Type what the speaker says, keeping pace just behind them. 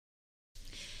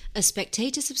A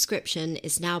Spectator subscription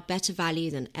is now better value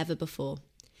than ever before.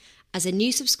 As a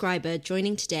new subscriber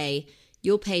joining today,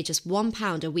 you'll pay just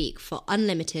 £1 a week for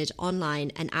unlimited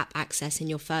online and app access in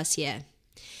your first year.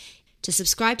 To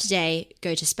subscribe today,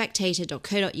 go to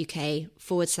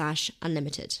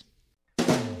spectator.co.uk/unlimited.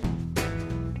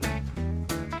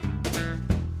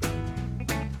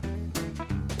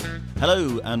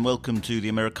 Hello and welcome to the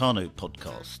Americano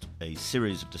podcast, a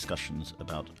series of discussions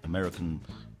about American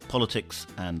politics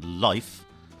and life.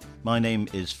 My name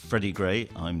is Freddy Gray.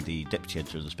 I'm the deputy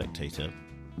editor of The Spectator.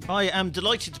 I am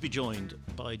delighted to be joined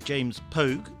by James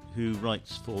Pogue, who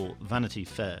writes for Vanity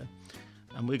Fair,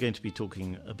 and we're going to be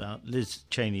talking about Liz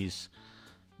Cheney's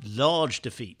large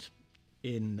defeat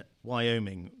in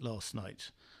Wyoming last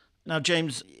night. Now,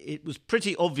 James, it was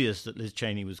pretty obvious that Liz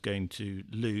Cheney was going to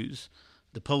lose.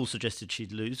 The poll suggested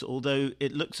she'd lose, although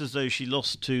it looks as though she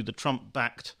lost to the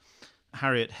Trump-backed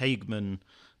Harriet Hageman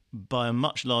by a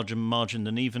much larger margin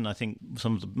than even, I think,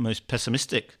 some of the most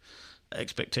pessimistic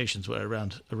expectations were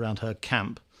around her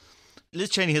camp. Liz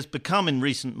Cheney has become, in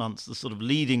recent months, the sort of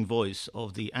leading voice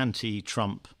of the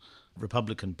anti-Trump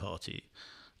Republican Party.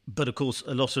 But, of course,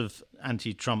 a lot of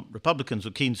anti-Trump Republicans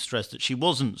were keen to stress that she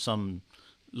wasn't some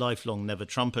lifelong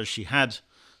never-Trumper. She had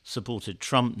supported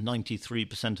Trump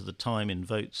 93% of the time in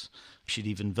votes. She'd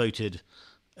even voted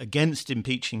against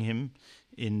impeaching him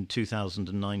in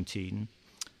 2019.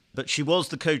 But she was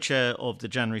the co-chair of the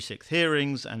January 6th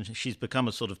hearings, and she's become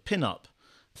a sort of pin-up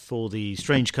for the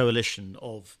strange coalition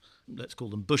of, let's call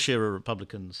them Bush-era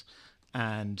Republicans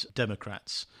and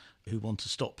Democrats who want to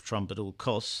stop Trump at all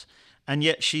costs. And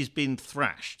yet she's been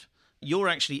thrashed. You're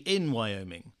actually in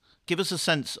Wyoming. Give us a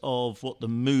sense of what the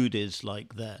mood is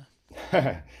like there.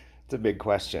 It's a big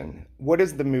question. What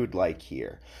is the mood like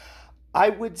here?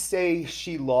 I would say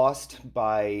she lost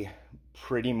by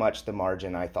pretty much the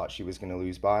margin I thought she was going to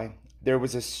lose by. There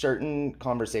was a certain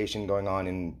conversation going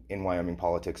on in Wyoming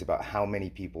politics about how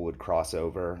many people would cross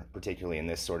over, particularly in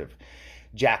this sort of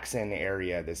Jackson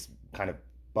area, this kind of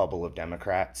bubble of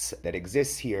Democrats that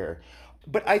exists here.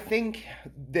 But I think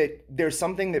that there's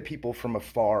something that people from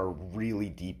afar really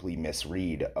deeply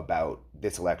misread about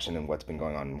this election and what's been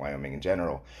going on in Wyoming in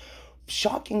general.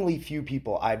 Shockingly few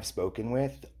people I've spoken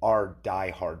with are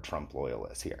diehard Trump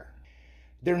loyalists here.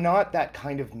 They're not that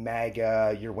kind of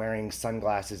MAGA, you're wearing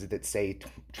sunglasses that say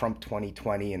Trump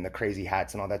 2020 and the crazy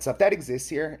hats and all that stuff. That exists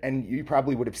here, and you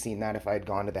probably would have seen that if I had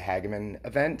gone to the Hageman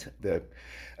event, the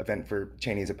event for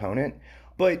Cheney's opponent.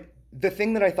 But the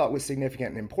thing that I thought was significant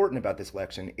and important about this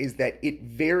election is that it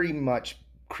very much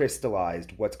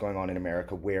crystallized what's going on in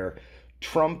America, where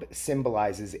Trump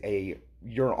symbolizes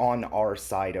you're on our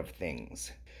side of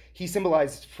things. He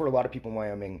symbolized, for a lot of people in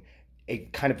Wyoming, a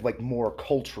kind of like more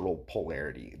cultural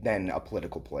polarity than a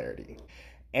political polarity.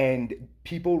 And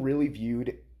people really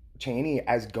viewed Cheney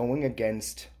as going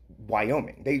against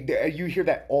Wyoming. You hear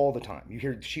that all the time. You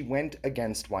hear she went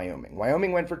against Wyoming.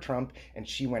 Wyoming went for Trump and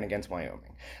she went against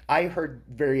Wyoming. I heard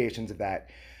variations of that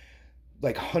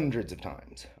like hundreds of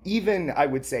times. Even, I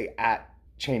would say, at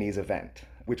Cheney's event,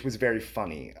 which was very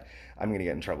funny. I'm going to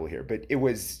get in trouble here, but it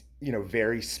was,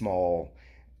 very small.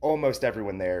 Almost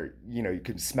everyone there, you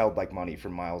could smelled like money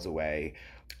from miles away.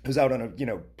 It was out on a,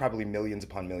 probably millions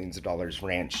upon millions of dollars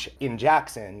ranch in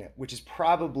Jackson, which is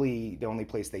probably the only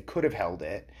place they could have held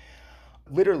it.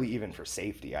 Literally even for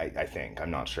safety, I think. I'm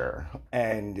not sure.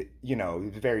 And, it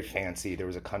was very fancy. There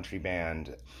was a country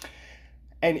band.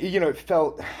 And, it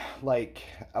felt like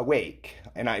a wake.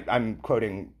 And I'm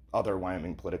quoting other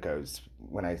Wyoming politicos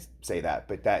when I say that.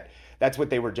 But that's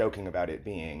what they were joking about it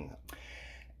being.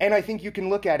 And I think you can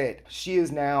look at it. She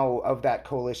is now, of that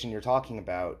coalition you're talking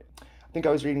about, I think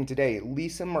I was reading today,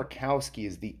 Lisa Murkowski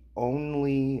is the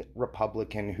only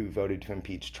Republican who voted to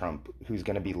impeach Trump who's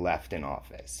going to be left in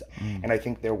office. And I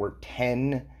think there were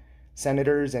 10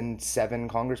 senators and 7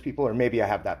 congresspeople, or maybe I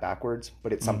have that backwards,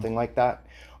 but it's something like that.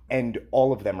 And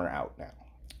all of them are out now,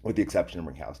 with the exception of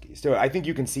Murkowski. So I think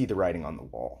you can see the writing on the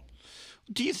wall.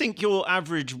 Do you think your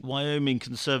average Wyoming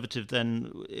conservative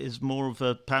then is more of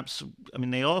a, perhaps,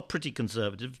 they are pretty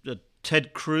conservative, a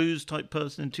Ted Cruz type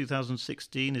person in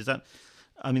 2016? Is that,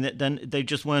 then they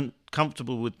just weren't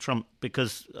comfortable with Trump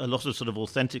because a lot of sort of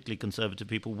authentically conservative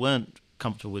people weren't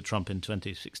comfortable with Trump in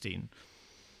 2016?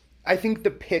 I think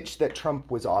the pitch that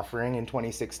Trump was offering in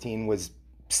 2016 was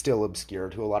still obscure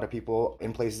to a lot of people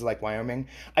in places like Wyoming.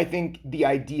 I think the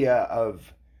idea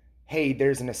of, hey,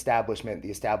 there's an establishment, the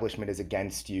establishment is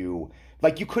against you.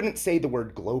 Like, you couldn't say the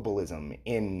word globalism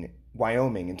in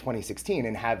Wyoming in 2016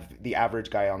 and have the average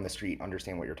guy on the street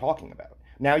understand what you're talking about.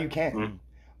 Now you can.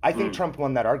 I think Trump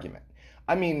won that argument.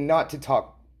 Not to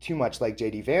talk too much like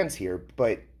J.D. Vance here,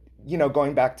 but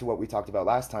going back to what we talked about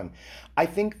last time, I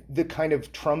think the kind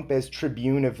of Trump as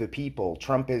tribune of the people,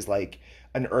 Trump is like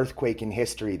an earthquake in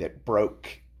history that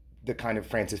broke the kind of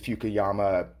Francis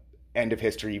Fukuyama end of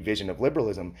history vision of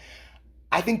liberalism.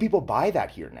 I think people buy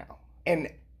that here now.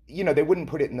 And, they wouldn't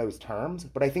put it in those terms,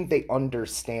 but I think they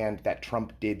understand that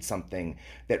Trump did something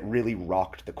that really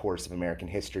rocked the course of American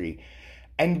history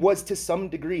and was, to some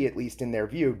degree, at least in their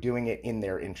view, doing it in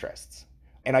their interests.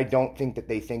 And I don't think that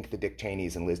they think the Dick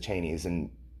Cheneys and Liz Cheneys and,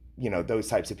 those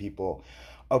types of people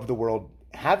of the world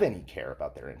have any care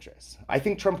about their interests. I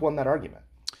think Trump won that argument.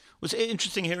 Was it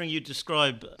interesting hearing you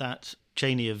describe that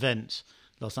Cheney event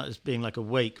last night as being like a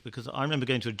wake? Because I remember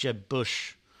going to a Jeb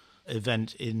Bush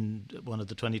event in one of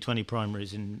the 2020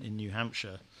 primaries in New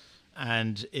Hampshire,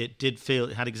 and it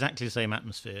had exactly the same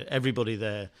atmosphere. Everybody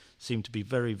there seemed to be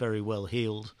very, very well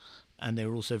heeled, and they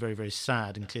were also very, very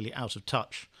sad and clearly out of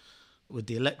touch with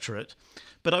the electorate.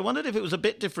 But I wondered if it was a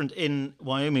bit different in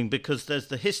Wyoming, because there's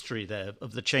the history there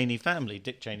of the Cheney family.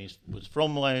 Dick Cheney was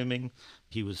from Wyoming.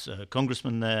 He was a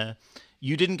congressman there.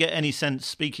 You didn't get any sense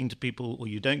speaking to people, or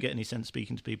you don't get any sense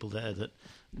speaking to people there, that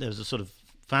there was a sort of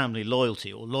family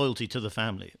loyalty or loyalty to the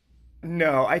family.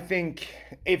 No, I think,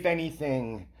 if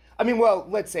anything, well,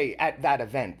 let's say at that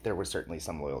event, there was certainly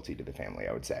some loyalty to the family,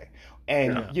 I would say.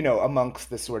 And, amongst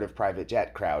the sort of private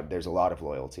jet crowd, there's a lot of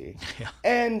loyalty. Yeah.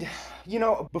 And,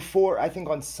 before, I think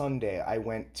on Sunday, I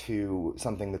went to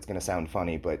something that's going to sound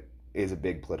funny, but is a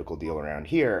big political deal around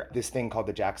here, this thing called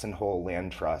the Jackson Hole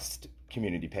Land Trust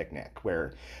Community Picnic,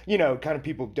 where, kind of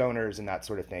people, donors and that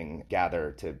sort of thing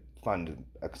gather to fund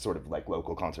a sort of like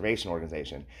local conservation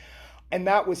organization. And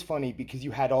that was funny because you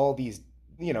had all these,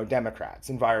 Democrats,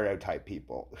 Enviro type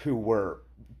people who were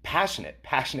passionate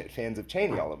fans of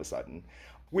Cheney all of a sudden,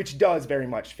 which does very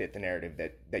much fit the narrative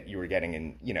that you were getting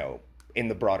in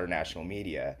the broader national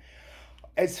media.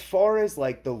 As far as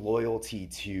like the loyalty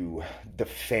to the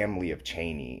family of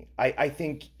Cheney, I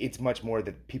think it's much more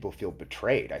that people feel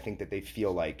betrayed. I think that they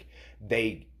feel like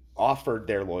they offered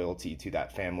their loyalty to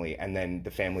that family and then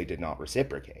the family did not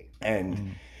reciprocate.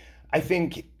 And I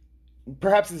think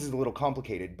perhaps this is a little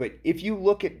complicated, but if you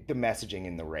look at the messaging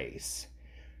in the race,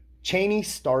 Cheney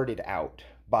started out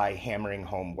by hammering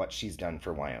home what she's done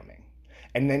for Wyoming.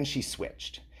 And then she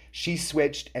switched. She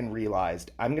switched and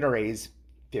realized, I'm going to raise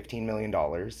 $15 million,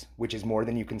 which is more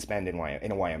than you can spend in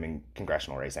a Wyoming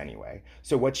congressional race anyway.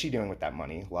 So what's she doing with that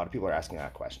money? A lot of people are asking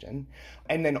that question.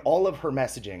 And then all of her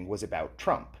messaging was about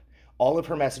Trump. All of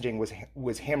her messaging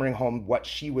was hammering home what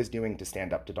she was doing to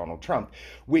stand up to Donald Trump,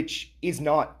 which is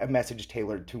not a message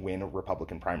tailored to win a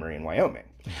Republican primary in Wyoming.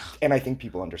 And I think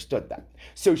people understood that.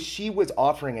 So she was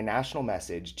offering a national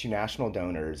message to national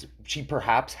donors. She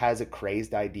perhaps has a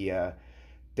crazed idea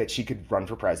that she could run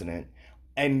for president.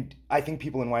 And I think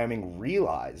people in Wyoming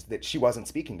realized that she wasn't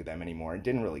speaking to them anymore and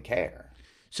didn't really care.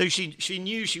 So she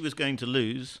knew she was going to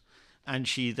lose, and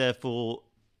she therefore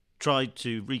tried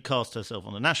to recast herself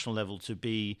on a national level to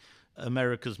be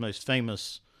America's most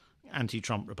famous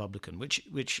anti-Trump Republican,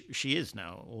 which she is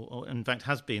now, or in fact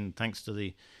has been thanks to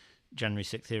the January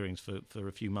 6th hearings for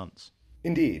a few months.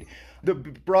 Indeed. The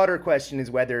broader question is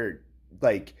whether,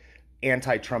 like,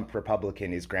 anti-Trump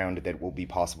Republican is ground that will be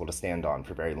possible to stand on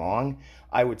for very long.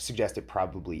 I would suggest it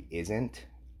probably isn't.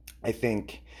 I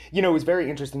think, it was very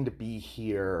interesting to be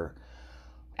here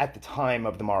at the time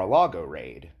of the Mar-a-Lago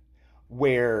raid,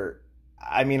 where,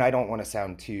 I don't want to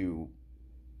sound too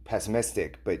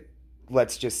pessimistic, but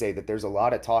let's just say that there's a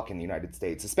lot of talk in the United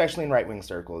States, especially in right-wing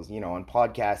circles, on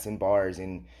podcasts, in bars,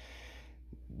 in,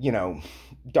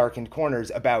 darkened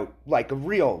corners about like a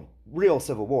real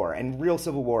civil war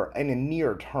in a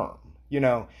near term,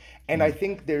 And I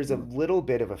think there's a little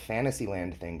bit of a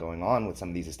Fantasyland thing going on with some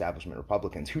of these establishment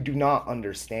Republicans who do not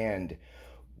understand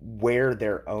where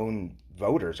their own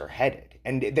voters are headed.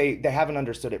 And they haven't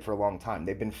understood it for a long time.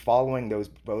 They've been following those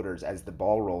voters as the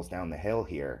ball rolls down the hill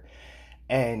here.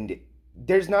 And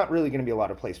there's not really going to be a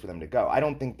lot of place for them to go. I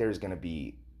don't think there's going to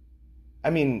be,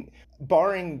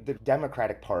 barring the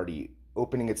Democratic Party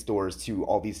opening its doors to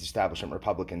all these establishment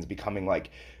Republicans becoming like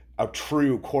a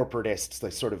true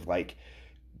corporatist, sort of like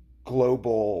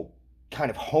global kind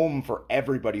of home for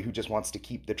everybody who just wants to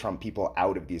keep the Trump people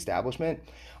out of the establishment.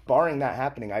 Barring that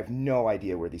happening, I have no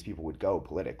idea where these people would go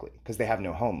politically because they have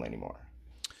no home anymore.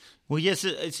 Well, yes,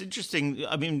 it's interesting.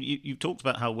 You've talked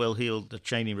about how well-heeled the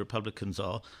Cheney Republicans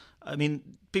are.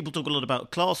 People talk a lot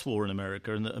about class war in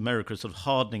America and that America is sort of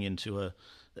hardening into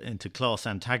class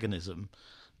antagonism.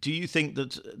 Do you think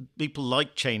that people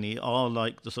like Cheney are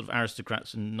like the sort of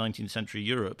aristocrats in 19th century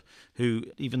Europe who,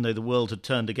 even though the world had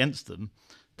turned against them,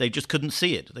 they just couldn't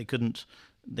see it? They couldn't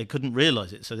they couldn't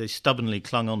realise it, so they stubbornly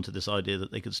clung on to this idea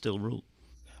that they could still rule.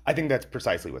 I think that's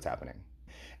precisely what's happening.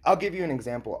 I'll give you an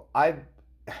example.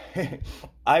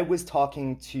 I was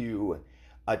talking to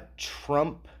a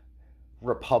Trump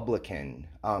Republican,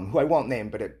 who I won't name,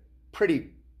 but a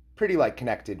pretty like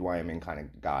connected Wyoming kind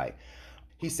of guy.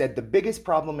 He said the biggest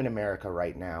problem in America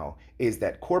right now is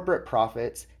that corporate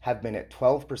profits have been at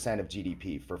 12% of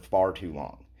GDP for far too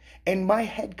long. And my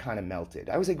head kind of melted.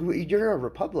 I was like, you're a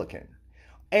Republican.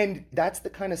 And that's the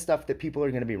kind of stuff that people are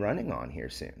going to be running on here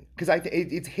soon. Because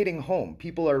it's hitting home.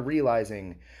 People are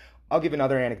realizing. I'll give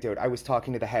another anecdote. I was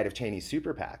talking to the head of Cheney's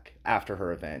super PAC after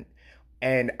her event.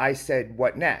 And I said,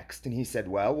 what next? And he said,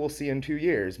 well, we'll see in 2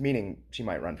 years, meaning she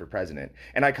might run for president.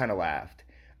 And I kind of laughed.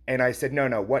 And I said, no,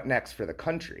 what next for the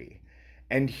country?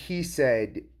 And he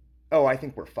said, oh, I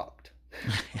think we're fucked.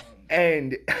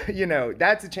 And,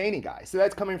 that's a Cheney guy. So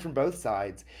that's coming from both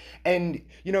sides. And,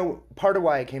 part of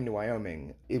why I came to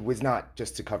Wyoming, it was not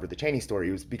just to cover the Cheney story.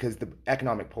 It was because the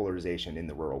economic polarization in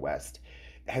the rural West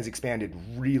has expanded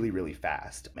really, really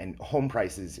fast. And home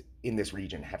prices in this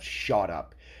region have shot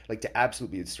up to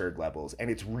absolutely absurd levels. And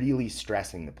it's really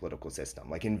stressing the political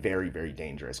system, in very, very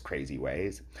dangerous, crazy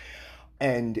ways.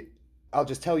 And I'll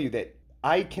just tell you that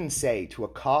I can say to a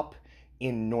cop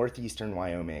in northeastern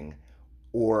Wyoming,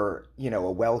 or,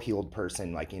 a well-heeled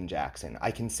person like in Jackson,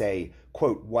 I can say,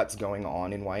 quote, what's going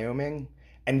on in Wyoming?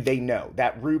 And they know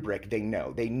that rubric. They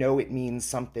know it means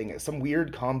something, some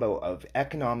weird combo of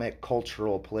economic,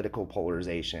 cultural, political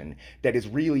polarization that is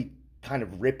really kind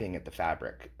of ripping at the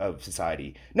fabric of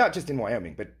society, not just in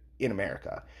Wyoming, but in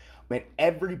America. I mean,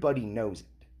 everybody knows it.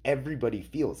 Everybody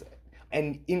feels it.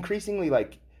 And increasingly,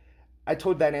 I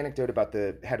told that anecdote about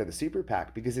the head of the super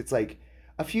PAC because it's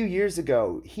a few years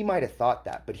ago, he might have thought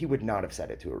that, but he would not have said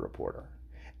it to a reporter.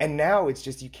 And now it's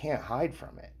just, you can't hide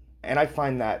from it. And I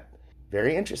find that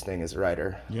very interesting as a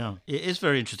writer. Yeah, it is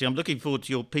very interesting. I'm looking forward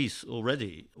to your piece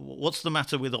already. What's the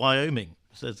matter with Wyoming?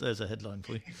 There's a headline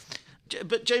for you.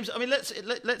 But James, I mean,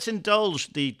 let's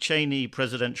indulge the Cheney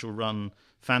presidential run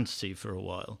fantasy for a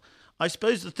while. I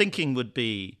suppose the thinking would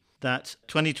be that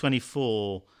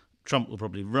 2024, Trump will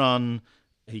probably run.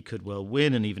 He could well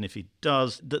win, and even if he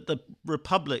does, that the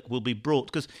Republic will be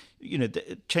brought, because,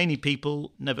 the Cheney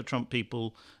people, never Trump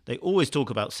people, they always talk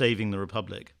about saving the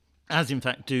Republic, as in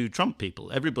fact do Trump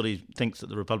people. Everybody thinks that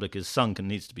the Republic is sunk and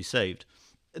needs to be saved.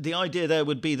 The idea there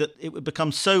would be that it would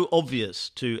become so obvious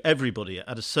to everybody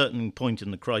at a certain point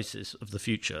in the crisis of the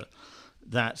future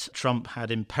that Trump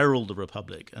had imperiled the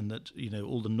Republic and that,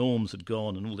 all the norms had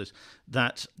gone and all this,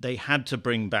 that they had to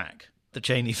bring back the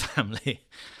Cheney family.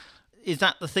 Is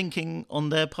that the thinking on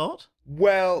their part?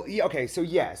 Well, okay, so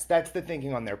yes, that's the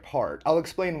thinking on their part. I'll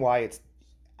explain why it's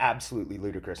absolutely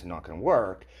ludicrous and not going to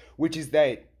work, which is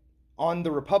that on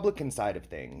the Republican side of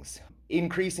things,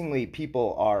 increasingly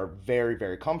people are very,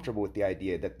 very comfortable with the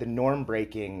idea that the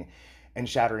norm-breaking and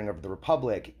shattering of the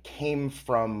Republic came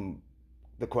from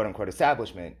the quote-unquote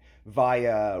establishment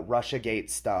via Russiagate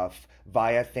stuff,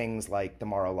 via things like the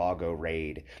Mar-a-Lago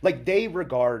raid. They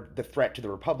regard the threat to the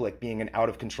Republic being an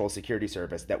out-of-control security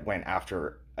service that went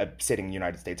after a sitting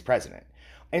United States president.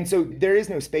 And so there is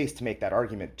no space to make that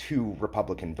argument to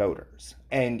Republican voters.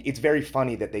 And it's very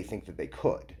funny that they think that they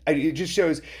could. It just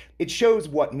shows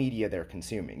what media they're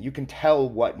consuming. You can tell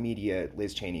what media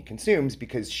Liz Cheney consumes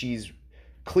because she's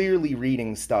clearly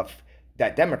reading stuff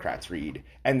that Democrats read,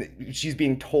 and she's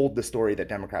being told the story that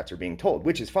Democrats are being told,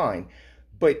 which is fine,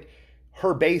 but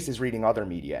her base is reading other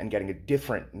media and getting a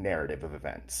different narrative of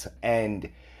events, and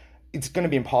it's going to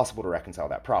be impossible to reconcile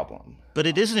that problem. But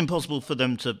it isn't impossible for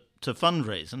them to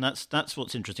fundraise, and that's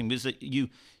what's interesting, because that you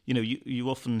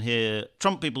often hear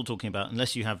Trump people talking about,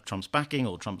 unless you have Trump's backing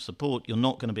or Trump's support, you're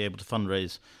not going to be able to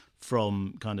fundraise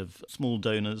from kind of small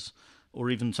donors or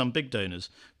even some big donors.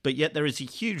 But yet there is a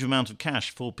huge amount of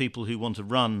cash for people who want to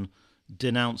run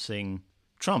denouncing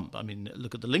Trump. I mean,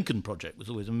 look at the Lincoln Project, was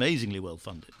always amazingly well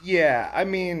funded. Yeah, I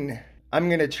mean, I'm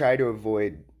going to try to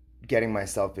avoid getting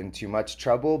myself in too much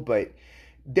trouble, but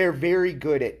they're very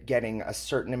good at getting a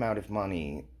certain amount of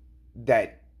money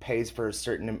that pays for a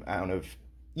certain amount of,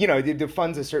 it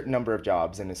funds a certain number of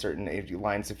jobs and it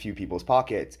lines a few people's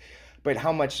pockets. But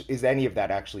how much is any of that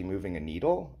actually moving a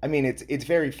needle? I mean, it's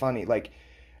very funny.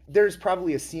 There's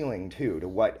probably a ceiling, too, to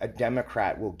what a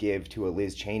Democrat will give to a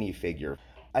Liz Cheney figure.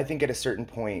 I think at a certain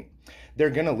point, they're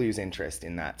going to lose interest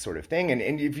in that sort of thing. And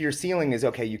if your ceiling is,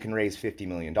 okay, you can raise $50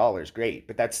 million, great.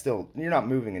 But that's still, you're not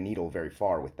moving a needle very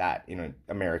far with that in an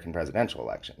American presidential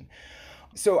election.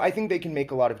 So I think they can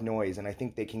make a lot of noise, and I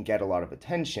think they can get a lot of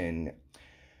attention.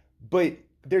 But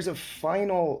there's a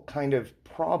final kind of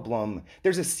problem.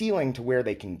 There's a ceiling to where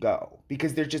they can go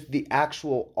because there's just the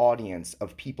actual audience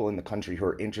of people in the country who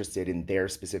are interested in their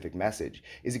specific message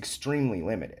is extremely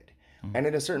limited. And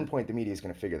at a certain point, the media is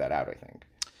going to figure that out, I think.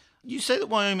 You say that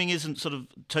Wyoming isn't sort of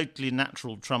totally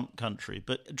natural Trump country,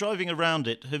 but driving around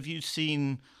it,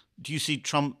 do you see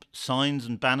Trump signs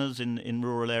and banners in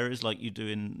rural areas like you do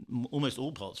in almost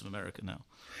all parts of America now?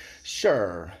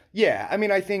 Sure. Yeah.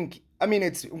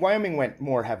 Wyoming went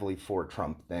more heavily for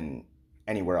Trump than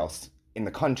anywhere else in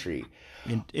the country.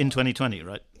 In 2020,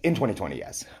 right? In 2020,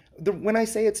 yes. When I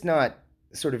say it's not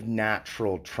sort of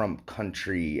natural Trump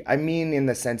country, I mean in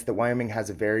the sense that Wyoming has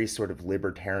a very sort of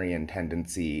libertarian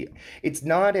tendency. It's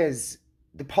not as...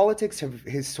 The politics have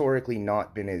historically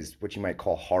not been as what you might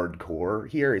call hardcore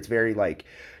here. It's very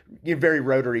very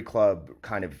Rotary Club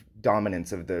kind of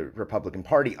dominance of the Republican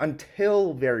Party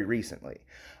until very recently.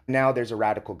 Now there's a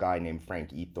radical guy named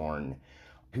Frank Ethorn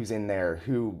who's in there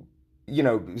who,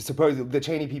 supposedly the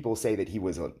Cheney people say that he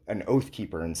was an oath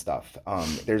keeper and stuff.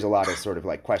 There's a lot of sort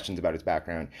of questions about his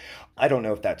background. I don't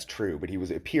know if that's true, but he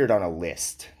appeared on a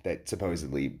list that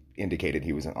supposedly indicated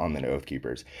he was on the oath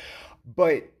keepers.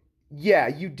 But yeah,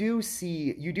 you do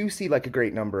see a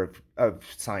great number of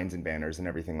signs and banners and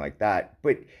everything like that.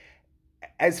 But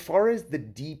as far as the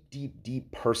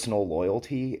deep personal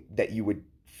loyalty that you would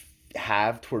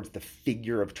have towards the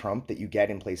figure of Trump that you get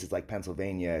in places like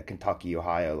Pennsylvania, Kentucky,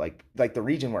 Ohio, like the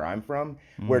region where I'm from,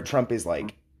 where Trump is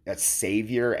like a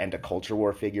savior and a culture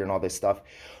war figure and all this stuff,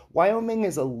 Wyoming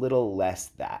is a little less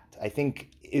that. I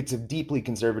think it's a deeply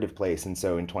conservative place, and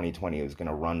so in 2020 it was going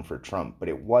to run for Trump, but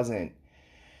it wasn't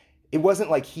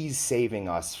like he's saving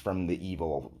us from the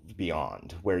evil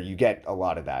beyond, where you get a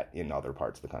lot of that in other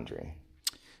parts of the country.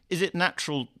 Is it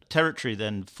natural territory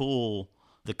then for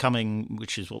the coming,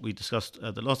 which is what we discussed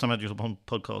the last time I had you on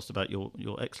podcast about your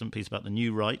excellent piece about the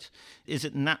new right? Is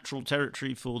it natural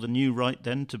territory for the new right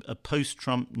then, to a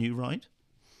post-Trump new right?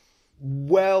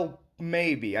 Well,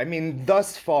 maybe. I mean,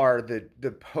 thus far,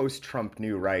 the post-Trump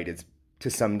new right is to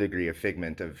some degree a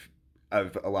figment of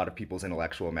a lot of people's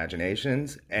intellectual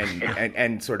imaginations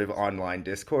and sort of online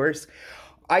discourse.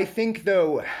 I think,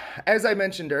 though, as I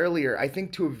mentioned earlier, I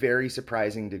think to a very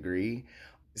surprising degree,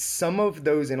 some of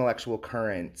those intellectual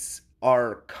currents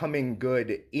are coming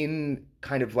good in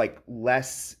kind of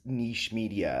less niche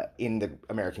media in the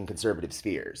American conservative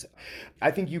spheres.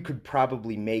 I think you could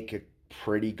probably make a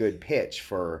pretty good pitch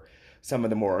for some of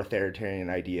the more authoritarian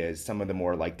ideas, some of the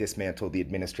more dismantle the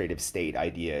administrative state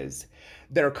ideas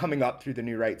that are coming up through the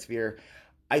new right sphere.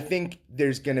 I think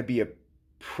there's going to be a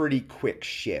pretty quick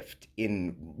shift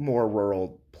in more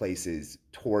rural places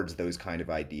towards those kind of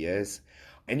ideas.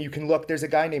 And you can look, there's a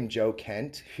guy named Joe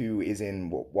Kent who is in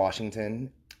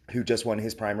Washington, who just won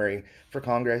his primary for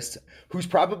Congress, who's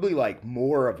probably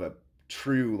more of a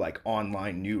true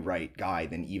online new right guy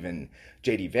than even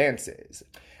J.D. Vance is.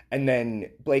 And then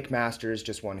Blake Masters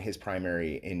just won his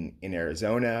primary in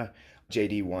Arizona.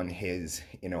 J.D. won his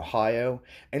in Ohio.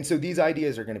 And so these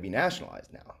ideas are going to be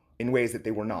nationalized now in ways that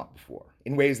they were not before,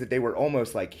 in ways that they were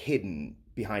almost hidden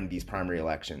behind these primary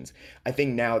elections. I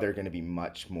think now they're going to be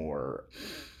much more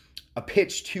a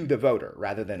pitch to the voter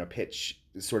rather than a pitch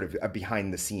sort of a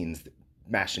behind the scenes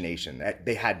machination that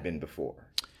they had been before.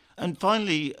 And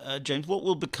finally, James, what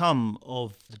will become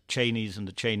of the Cheneys and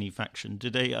the Cheney faction?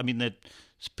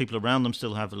 People around them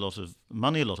still have a lot of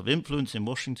money, a lot of influence in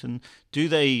Washington. Do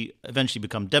they eventually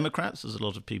become Democrats, as a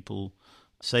lot of people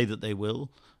say that they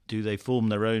will? Do they form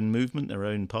their own movement, their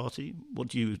own party? What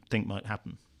do you think might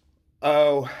happen?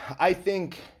 Oh, I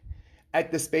think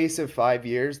at the space of 5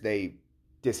 years, they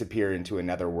disappear into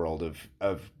another world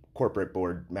of corporate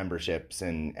board memberships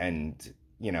and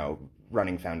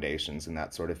running foundations and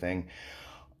that sort of thing.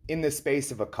 In the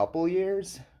space of a couple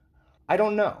years, I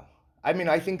don't know. I mean,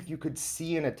 I think you could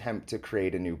see an attempt to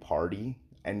create a new party,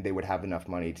 and they would have enough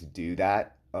money to do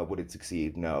that. Would it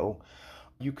succeed? No.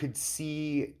 You could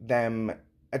see them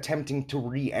attempting to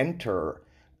re-enter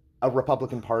a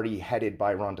Republican Party headed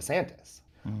by Ron DeSantis.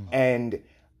 And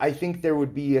I think there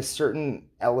would be a certain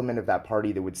element of that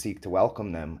party that would seek to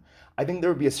welcome them. I think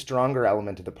there would be a stronger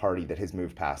element of the party that has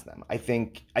moved past them. I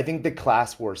think the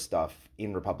class war stuff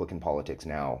in Republican politics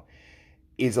now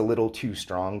is a little too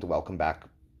strong to welcome back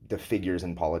the figures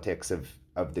in politics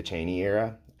of the Cheney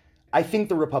era. I think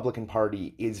the Republican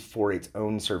Party is, for its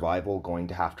own survival, going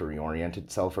to have to reorient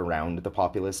itself around the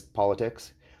populist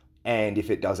politics. And if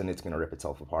it doesn't, it's going to rip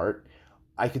itself apart.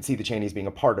 I could see the Cheneys being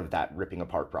a part of that ripping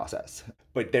apart process,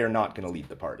 but they're not going to lead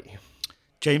the party.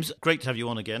 James, great to have you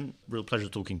on again. Real pleasure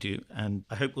talking to you, and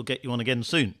I hope we'll get you on again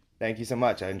soon. Thank you so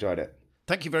much. I enjoyed it.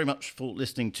 Thank you very much for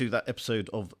listening to that episode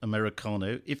of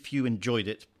Americano. If you enjoyed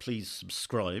it, please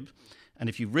subscribe. And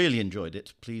if you really enjoyed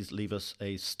it, please leave us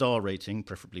a star rating,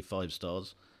 preferably 5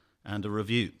 stars, and a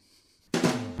review.